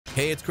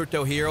Hey, it's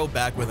Crypto Hero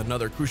back with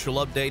another crucial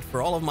update for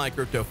all of my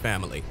crypto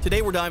family.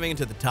 Today we're diving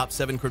into the top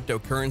 7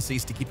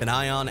 cryptocurrencies to keep an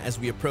eye on as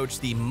we approach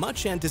the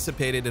much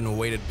anticipated and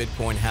awaited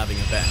Bitcoin halving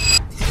event.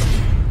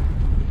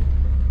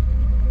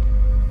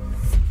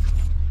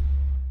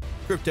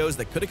 Cryptos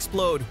that could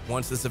explode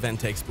once this event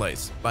takes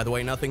place. By the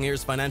way, nothing here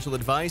is financial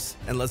advice,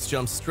 and let's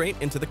jump straight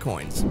into the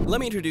coins. Let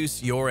me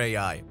introduce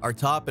YourAi, our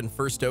top and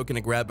first token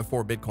to grab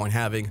before Bitcoin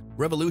halving,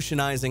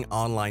 revolutionizing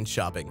online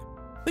shopping.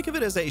 Think of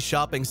it as a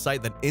shopping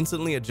site that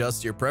instantly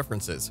adjusts your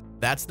preferences.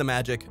 That's the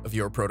magic of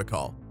Your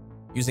Protocol.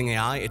 Using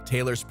AI, it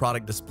tailors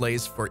product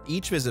displays for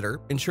each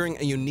visitor, ensuring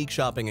a unique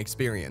shopping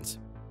experience.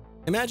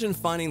 Imagine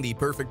finding the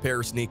perfect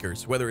pair of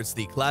sneakers, whether it's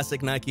the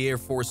classic Nike Air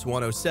Force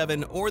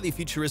 107 or the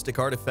futuristic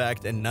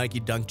artifact and Nike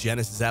Dunk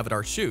Genesis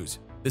Avatar shoes.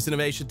 This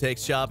innovation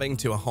takes shopping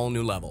to a whole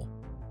new level.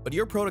 But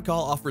Your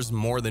Protocol offers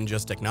more than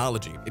just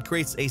technology. It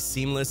creates a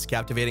seamless,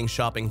 captivating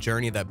shopping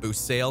journey that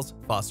boosts sales,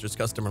 fosters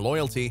customer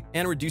loyalty,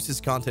 and reduces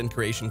content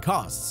creation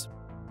costs.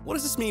 What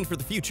does this mean for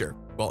the future?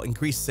 Well,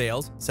 increased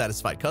sales,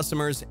 satisfied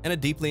customers, and a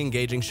deeply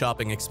engaging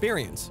shopping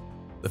experience.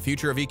 The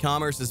future of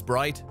e-commerce is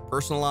bright,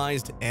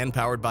 personalized, and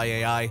powered by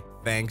AI,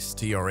 thanks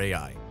to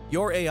YourAi.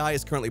 YourAi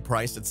is currently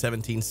priced at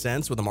 17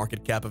 cents with a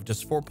market cap of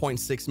just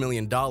 $4.6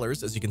 million,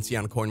 as you can see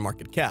on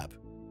CoinMarketCap.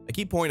 A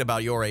key point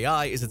about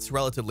YourAi is its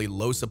relatively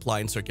low supply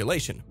in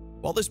circulation.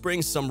 While this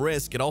brings some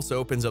risk, it also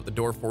opens up the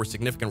door for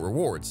significant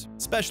rewards,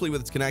 especially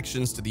with its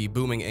connections to the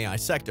booming AI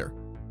sector.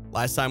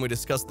 Last time we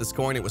discussed this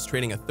coin, it was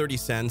trading at 30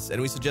 cents, and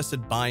we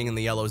suggested buying in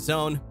the yellow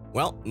zone.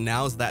 Well,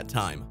 now's that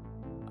time.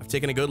 I've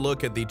taken a good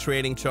look at the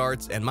trading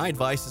charts, and my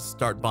advice is to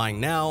start buying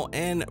now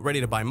and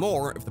ready to buy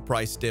more if the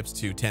price dips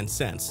to 10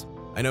 cents.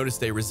 I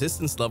noticed a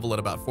resistance level at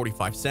about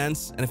 45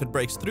 cents, and if it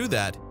breaks through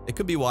that, it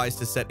could be wise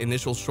to set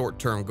initial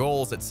short-term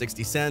goals at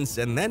 60 cents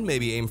and then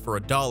maybe aim for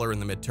 $1 in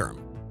the midterm.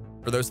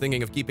 For those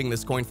thinking of keeping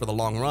this coin for the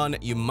long run,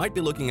 you might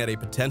be looking at a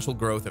potential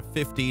growth of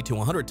 50 to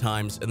 100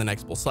 times in the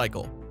next bull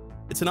cycle.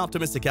 It's an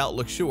optimistic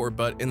outlook, sure,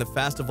 but in the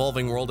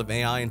fast-evolving world of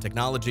AI and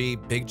technology,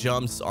 big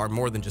jumps are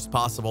more than just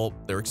possible,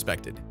 they're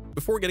expected.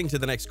 Before getting to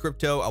the next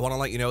crypto, I want to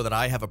let you know that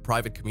I have a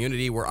private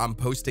community where I'm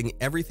posting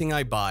everything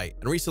I buy,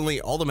 and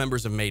recently all the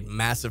members have made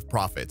massive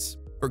profits.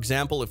 For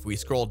example, if we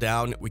scroll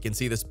down, we can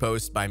see this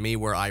post by me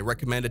where I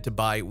recommended to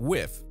buy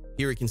WIF.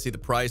 Here you can see the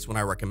price when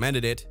I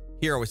recommended it.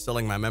 Here I was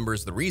telling my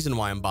members the reason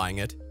why I'm buying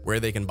it,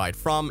 where they can buy it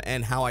from,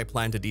 and how I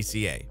plan to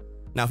DCA.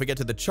 Now, if we get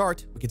to the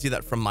chart, we can see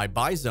that from my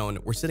buy zone,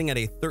 we're sitting at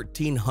a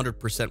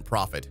 1,300%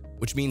 profit,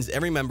 which means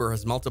every member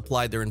has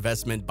multiplied their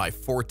investment by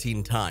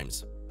 14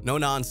 times. No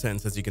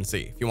nonsense, as you can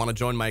see. If you want to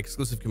join my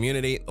exclusive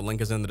community, the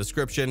link is in the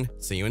description.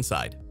 See you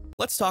inside.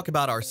 Let's talk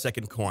about our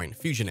second coin,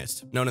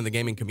 Fusionist, known in the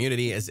gaming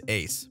community as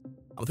ACE.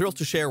 I'm thrilled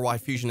to share why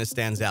Fusionist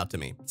stands out to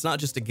me. It's not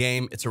just a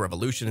game, it's a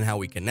revolution in how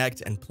we connect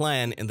and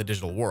plan in the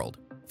digital world.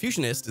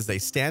 Fusionist is a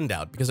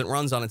standout because it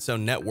runs on its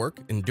own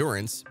network,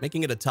 Endurance,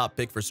 making it a top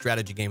pick for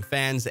strategy game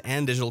fans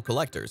and digital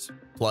collectors.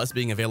 Plus,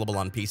 being available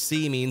on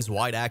PC means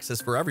wide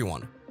access for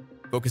everyone.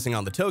 Focusing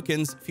on the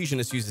tokens,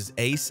 Fusionist uses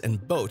ACE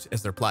and BOAT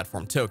as their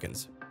platform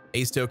tokens.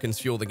 ACE tokens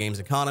fuel the game's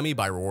economy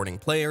by rewarding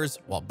players,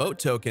 while BOAT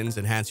tokens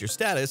enhance your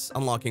status,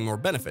 unlocking more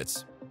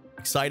benefits.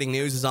 Exciting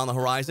news is on the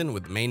horizon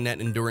with Mainnet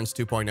Endurance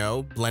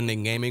 2.0,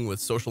 blending gaming with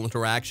social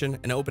interaction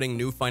and opening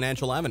new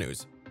financial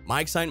avenues.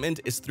 My excitement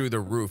is through the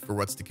roof for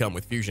what's to come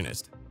with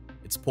Fusionist.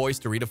 It's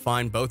poised to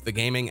redefine both the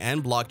gaming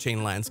and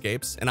blockchain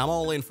landscapes, and I'm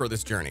all in for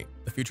this journey.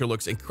 The future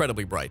looks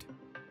incredibly bright.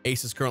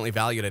 ACE is currently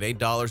valued at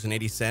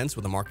 $8.80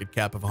 with a market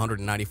cap of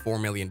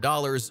 $194 million,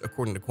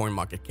 according to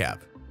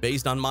CoinMarketCap.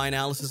 Based on my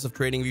analysis of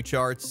TradingView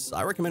charts,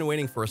 I recommend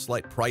waiting for a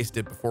slight price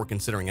dip before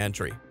considering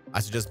entry. I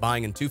suggest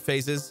buying in 2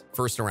 phases,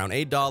 first around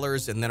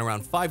 $8 and then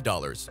around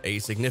 $5, a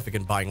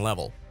significant buying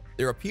level.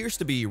 There appears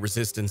to be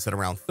resistance at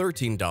around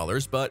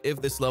 $13, but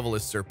if this level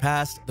is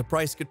surpassed, the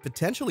price could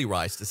potentially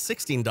rise to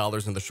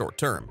 $16 in the short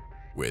term.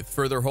 With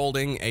further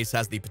holding, ACE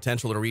has the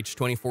potential to reach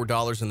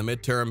 $24 in the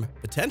midterm,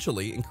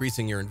 potentially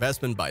increasing your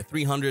investment by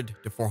 300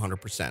 to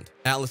 400%.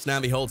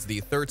 AtlasNavi holds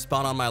the 3rd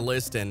spot on my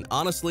list, and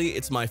honestly,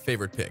 it's my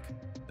favorite pick.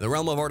 In the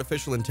realm of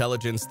artificial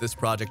intelligence, this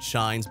project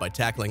shines by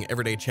tackling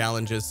everyday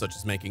challenges such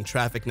as making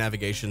traffic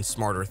navigation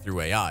smarter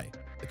through AI.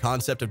 The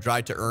concept of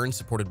Drive to Earn,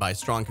 supported by a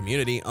strong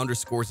community,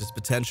 underscores its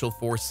potential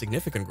for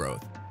significant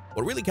growth.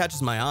 What really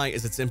catches my eye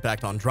is its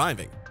impact on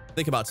driving.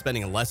 Think about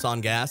spending less on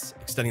gas,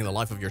 extending the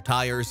life of your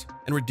tires,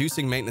 and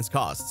reducing maintenance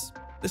costs.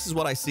 This is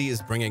what I see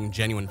as bringing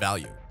genuine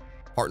value.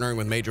 Partnering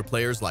with major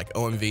players like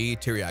OMV,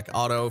 Tiriac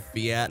Auto,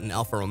 Fiat, and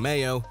Alfa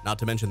Romeo, not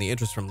to mention the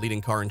interest from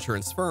leading car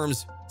insurance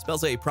firms,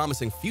 spells a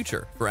promising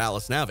future for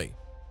AtlasNavi.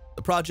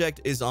 The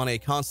project is on a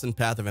constant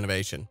path of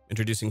innovation,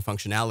 introducing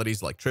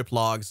functionalities like trip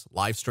logs,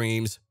 live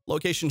streams,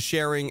 location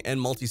sharing, and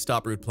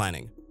multi-stop route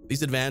planning.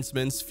 These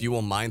advancements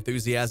fuel my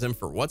enthusiasm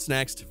for what's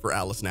next for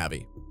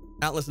AtlasNavi.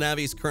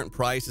 AtlasNavi's current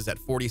price is at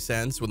 40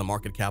 cents with a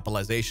market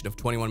capitalization of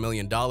 $21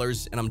 million,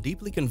 and I'm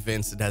deeply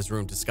convinced it has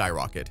room to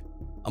skyrocket.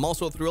 I'm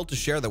also thrilled to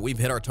share that we've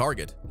hit our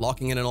target,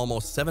 locking in an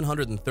almost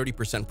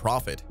 730%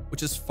 profit,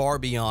 which is far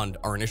beyond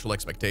our initial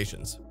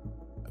expectations.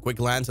 A quick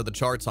glance at the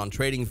charts on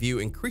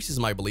TradingView increases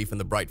my belief in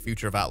the bright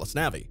future of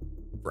AtlasNavi.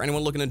 For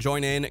anyone looking to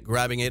join in,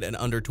 grabbing it at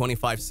under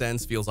 25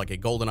 cents feels like a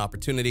golden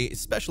opportunity,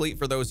 especially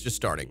for those just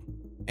starting.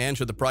 And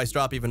should the price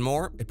drop even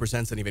more, it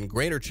presents an even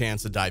greater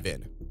chance to dive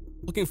in.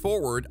 Looking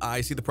forward,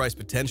 I see the price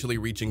potentially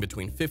reaching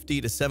between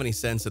 50 to 70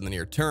 cents in the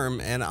near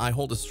term, and I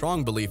hold a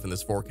strong belief in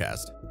this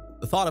forecast.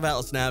 The thought of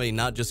AtlasNavi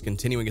not just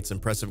continuing its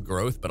impressive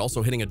growth, but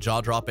also hitting a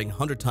jaw-dropping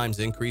 100 times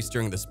increase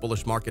during this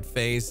bullish market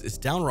phase is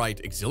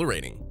downright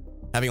exhilarating.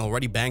 Having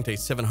already banked a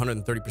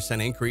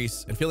 730%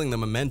 increase and feeling the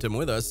momentum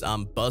with us,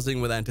 I'm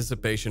buzzing with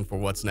anticipation for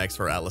what's next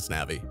for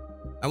AtlasNavi.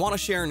 I want to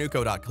share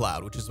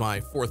Nuco.cloud, which is my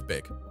fourth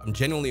pick. I'm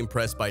genuinely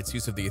impressed by its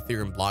use of the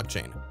Ethereum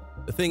blockchain.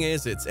 The thing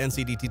is, its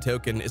NCDT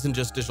token isn't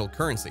just digital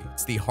currency,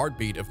 it's the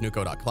heartbeat of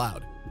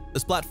Nuco.cloud.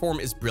 This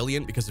platform is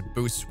brilliant because it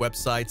boosts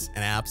websites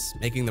and apps,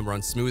 making them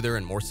run smoother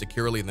and more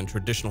securely than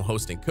traditional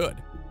hosting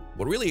could.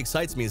 What really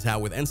excites me is how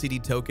with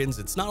NCD tokens,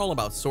 it's not all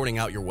about sorting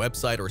out your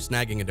website or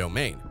snagging a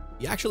domain.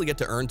 You actually get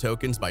to earn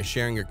tokens by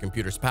sharing your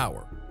computer's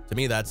power. To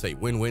me, that's a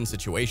win-win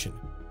situation.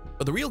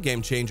 But the real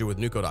game changer with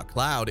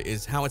Nuco.cloud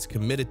is how it's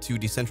committed to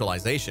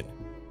decentralization.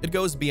 It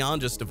goes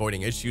beyond just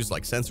avoiding issues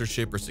like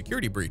censorship or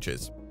security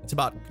breaches. It's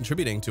about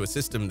contributing to a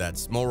system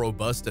that's more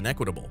robust and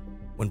equitable.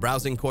 When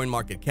browsing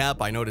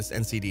CoinMarketCap, I noticed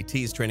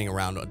NCDT is trading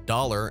around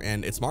 $1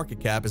 and its market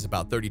cap is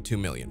about 32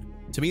 million.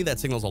 To me, that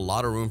signals a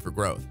lot of room for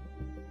growth.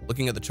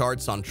 Looking at the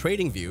charts on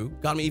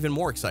TradingView got me even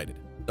more excited.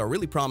 There are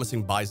really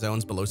promising buy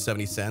zones below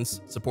 70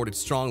 cents, supported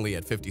strongly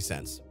at 50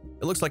 cents.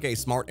 It looks like a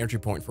smart entry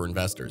point for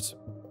investors.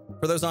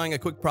 For those eyeing a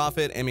quick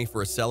profit, aiming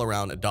for a sell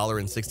around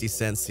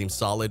 $1.60 seems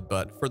solid,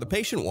 but for the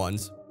patient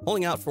ones,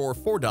 holding out for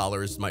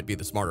 $4 might be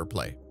the smarter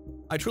play.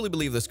 I truly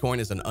believe this coin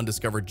is an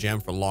undiscovered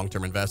gem for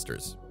long-term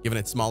investors. Given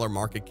its smaller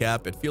market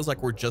cap, it feels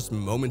like we're just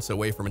moments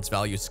away from its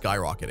value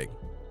skyrocketing.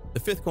 The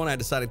fifth coin I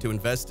decided to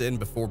invest in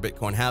before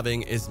Bitcoin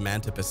halving is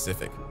Manta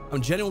Pacific.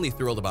 I'm genuinely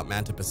thrilled about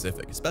Manta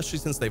Pacific, especially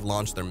since they've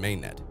launched their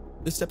mainnet.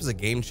 This step is a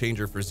game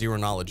changer for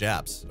zero-knowledge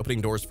apps, opening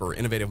doors for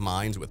innovative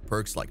minds with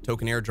perks like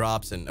token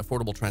airdrops and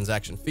affordable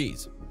transaction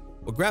fees.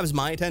 What grabs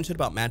my attention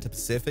about Manta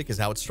Pacific is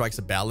how it strikes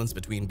a balance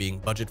between being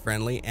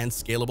budget-friendly and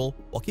scalable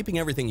while keeping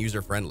everything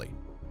user-friendly.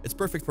 It's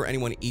perfect for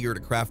anyone eager to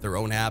craft their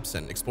own apps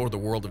and explore the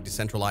world of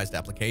decentralized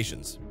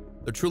applications.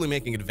 They're truly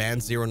making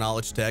advanced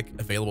zero-knowledge tech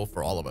available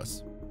for all of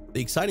us.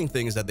 The exciting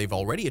thing is that they've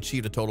already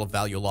achieved a total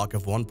value lock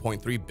of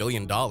 $1.3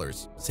 billion,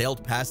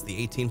 sailed past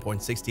the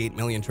 18.68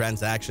 million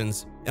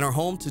transactions, and are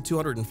home to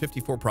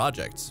 254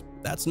 projects.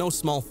 That's no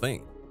small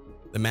thing.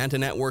 The Manta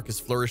network is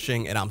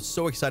flourishing, and I'm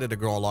so excited to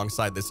grow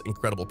alongside this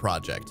incredible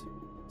project.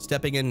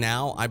 Stepping in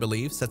now, I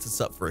believe, sets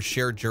us up for a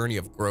shared journey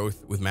of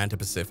growth with Manta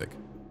Pacific.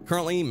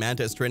 Currently,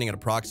 Manta is trading at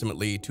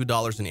approximately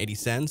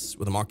 $2.80,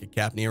 with a market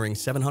cap nearing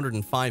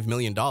 $705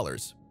 million.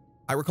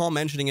 I recall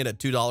mentioning it at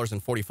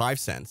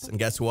 $2.45, and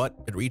guess what?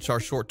 It reached our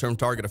short-term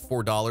target of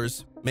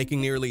 $4,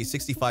 making nearly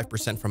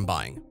 65% from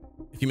buying.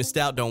 If you missed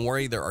out, don't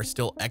worry, there are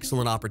still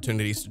excellent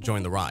opportunities to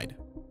join the ride.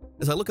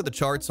 As I look at the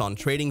charts on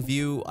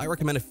TradingView, I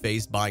recommend a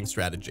phased buying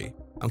strategy.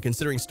 I'm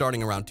considering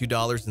starting around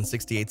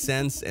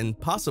 $2.68 and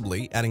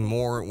possibly adding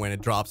more when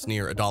it drops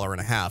near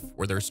 $1.50,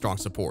 where there's strong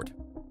support.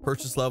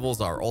 Purchase levels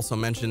are also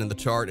mentioned in the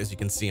chart, as you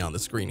can see on the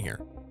screen here.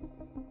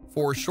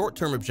 For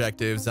short-term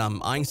objectives,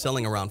 I'm eyeing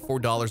selling around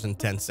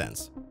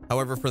 $4.10.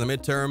 However, for the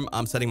midterm,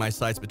 I'm setting my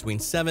sights between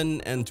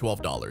 $7 and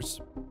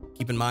 $12.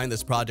 Keep in mind,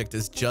 this project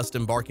is just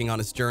embarking on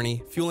its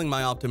journey, fueling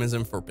my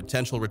optimism for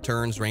potential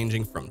returns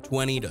ranging from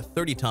 20 to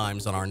 30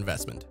 times on our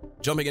investment.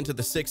 Jumping into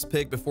the sixth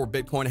pick before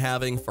Bitcoin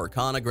halving,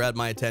 Farcana grabbed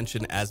my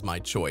attention as my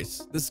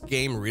choice. This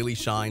game really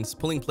shines,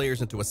 pulling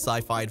players into a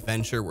sci-fi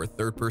adventure where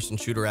third-person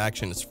shooter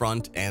action is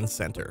front and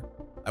center.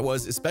 I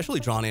was especially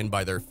drawn in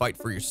by their Fight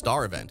for Your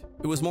Star event.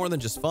 It was more than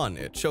just fun,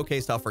 it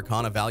showcased how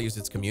Farcana values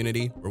its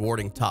community,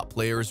 rewarding top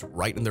players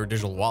right in their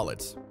digital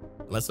wallets.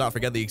 And let's not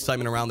forget the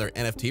excitement around their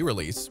NFT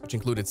release, which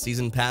included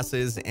season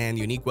passes and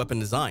unique weapon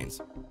designs.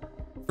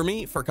 For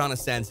me, Farcana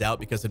stands out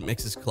because it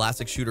mixes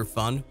classic shooter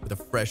fun with a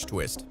fresh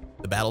twist.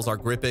 The battles are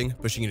gripping,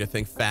 pushing you to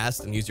think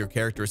fast and use your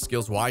character's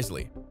skills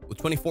wisely. With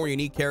 24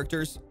 unique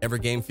characters, every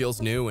game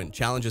feels new and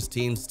challenges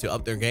teams to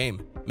up their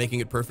game, making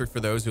it perfect for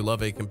those who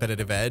love a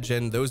competitive edge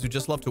and those who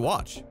just love to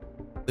watch.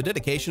 The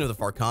dedication of the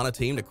Farcana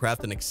team to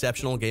craft an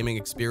exceptional gaming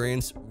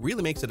experience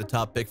really makes it a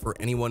top pick for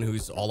anyone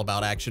who's all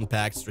about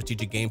action-packed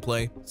strategic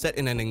gameplay set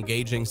in an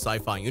engaging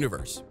sci-fi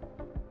universe.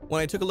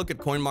 When I took a look at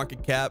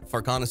CoinMarketCap,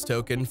 Farcana's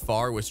token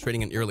FAR was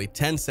trading at nearly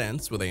 10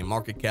 cents with a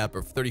market cap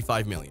of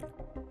 35 million.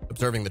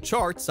 Observing the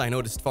charts, I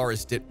noticed FAR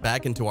has dipped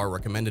back into our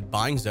recommended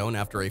buying zone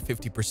after a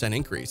 50%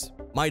 increase.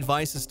 My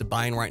advice is to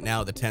buy in right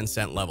now at the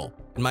 10-cent level.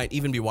 It might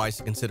even be wise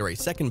to consider a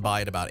second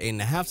buy at about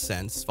 8.5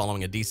 cents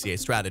following a DCA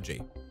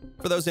strategy.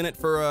 For those in it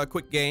for a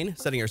quick gain,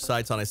 setting your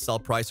sights on a sell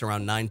price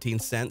around 19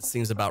 cents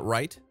seems about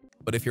right.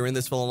 But if you're in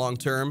this for the long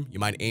term, you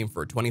might aim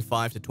for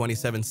 25 to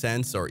 27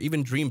 cents or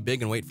even dream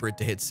big and wait for it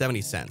to hit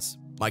 70 cents.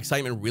 My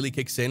excitement really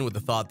kicks in with the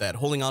thought that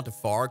holding on to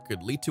FAR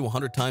could lead to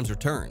 100 times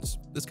returns.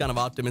 This kind of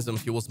optimism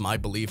fuels my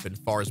belief in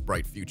FAR's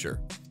bright future.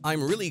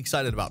 I'm really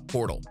excited about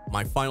Portal,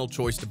 my final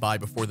choice to buy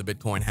before the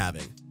Bitcoin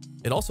halving.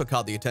 It also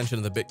caught the attention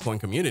of the Bitcoin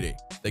community.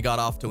 They got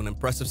off to an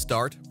impressive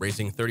start,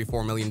 raising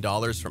 $34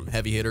 million from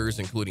heavy hitters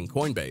including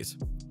Coinbase.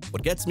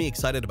 What gets me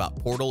excited about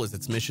Portal is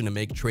its mission to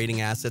make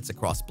trading assets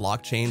across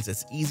blockchains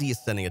as easy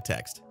as sending a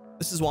text.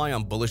 This is why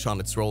I'm bullish on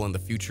its role in the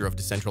future of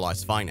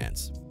decentralized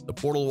finance. The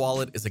Portal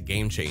wallet is a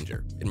game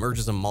changer. It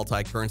merges a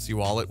multi-currency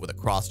wallet with a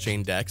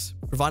cross-chain DEX,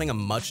 providing a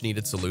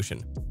much-needed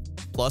solution.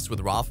 Plus, with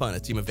Rafa and a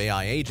team of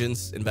AI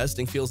agents,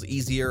 investing feels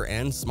easier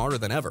and smarter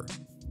than ever.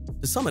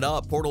 To sum it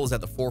up, Portal is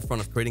at the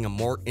forefront of creating a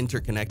more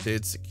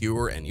interconnected,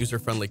 secure, and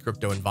user-friendly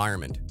crypto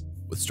environment.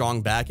 With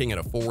strong backing and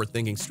a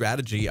forward-thinking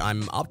strategy,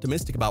 I'm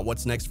optimistic about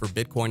what's next for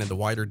Bitcoin and the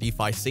wider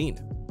DeFi scene.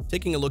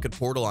 Taking a look at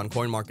Portal on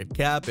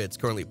CoinMarketCap, it's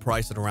currently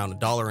priced at around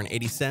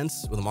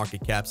 $1.80, with a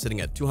market cap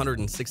sitting at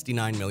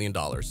 $269 million.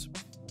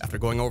 After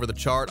going over the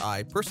chart,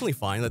 I personally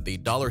find that the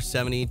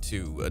 $1.70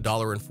 to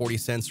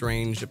 $1.40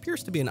 range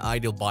appears to be an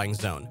ideal buying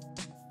zone.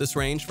 This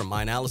range, from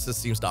my analysis,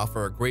 seems to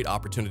offer a great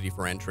opportunity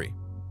for entry.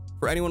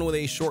 For anyone with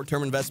a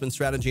short-term investment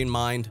strategy in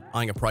mind,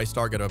 eyeing a price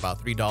target of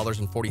about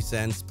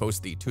 $3.40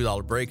 post the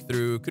 $2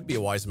 breakthrough could be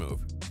a wise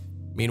move.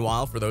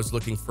 Meanwhile, for those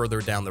looking further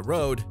down the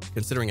road,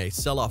 considering a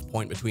sell-off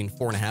point between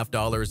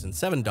 $4.50 and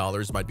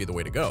 $7 might be the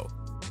way to go.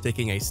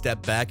 Taking a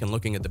step back and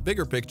looking at the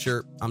bigger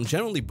picture, I'm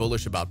generally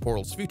bullish about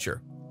Portal's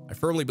future. I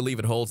firmly believe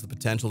it holds the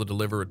potential to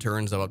deliver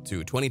returns of up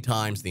to 20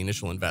 times the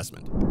initial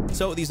investment.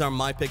 So these are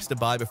my picks to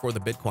buy before the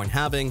Bitcoin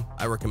halving.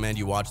 I recommend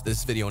you watch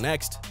this video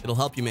next. It'll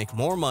help you make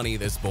more money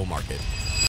this bull market.